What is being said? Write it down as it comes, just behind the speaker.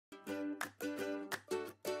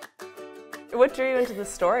What drew you into the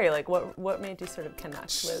story? Like, what made you sort of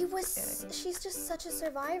connect She's just such a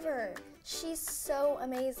survivor. She's so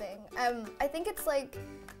amazing. I think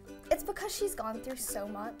it's because she's gone through so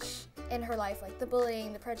much in her life, like the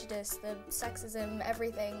bullying, the prejudice, the sexism,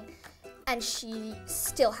 everything, and she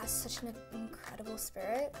still has such an incredible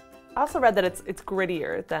spirit. I also read that it's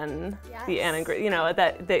grittier than the Anne and you know,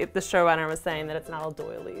 that the showrunner was saying that it's not all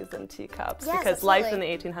doilies and teacups, because life in the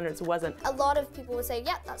 1800s wasn't. A lot of people would say,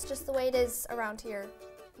 yeah, that's just the way it is around here,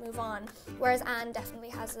 move on. Whereas Anne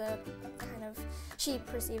definitely has a kind of, she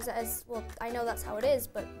perceives it as, well, I know that's how it is,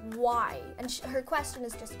 but why? And her question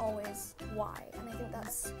is just always why. And I think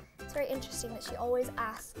it's very interesting that she always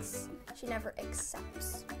asks, she never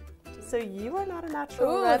accepts. So you are not a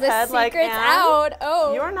natural redhead like Anne. Out.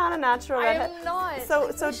 Oh, you are not a natural redhead. I'm not.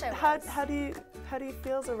 So how do you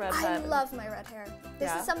feel as a redhead? I love my red hair.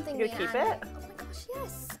 This is something you keep it. Oh my gosh,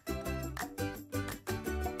 yes.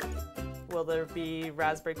 Will there be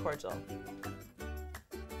raspberry cordial?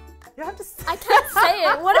 You have to say I can't say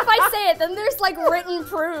it. What if I say it? Then there's like written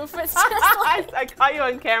proof. It's just like I caught you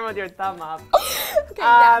on camera with your thumb up. Okay,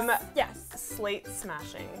 yes. Slate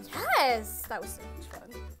smashing. Yes. That was so much fun,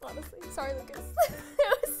 honestly. Sorry, Lucas.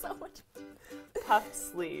 It was so much fun. Puffed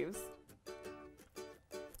sleeves.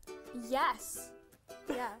 Yes.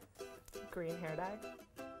 Yeah. Green hair dye.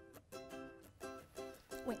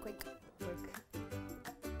 Wink, wink. Wink.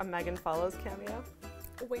 A Megan Follows cameo.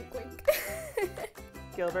 Wink, wink.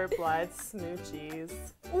 Gilbert Blythe smoochies.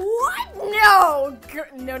 What? No!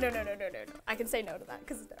 No. I can say no to that,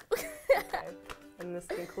 because no. Okay. And this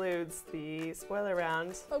concludes the spoiler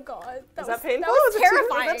round. Oh God. Is that painful? That was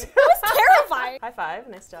terrifying. That was terrifying. High five.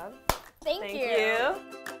 Nice job. Thank you.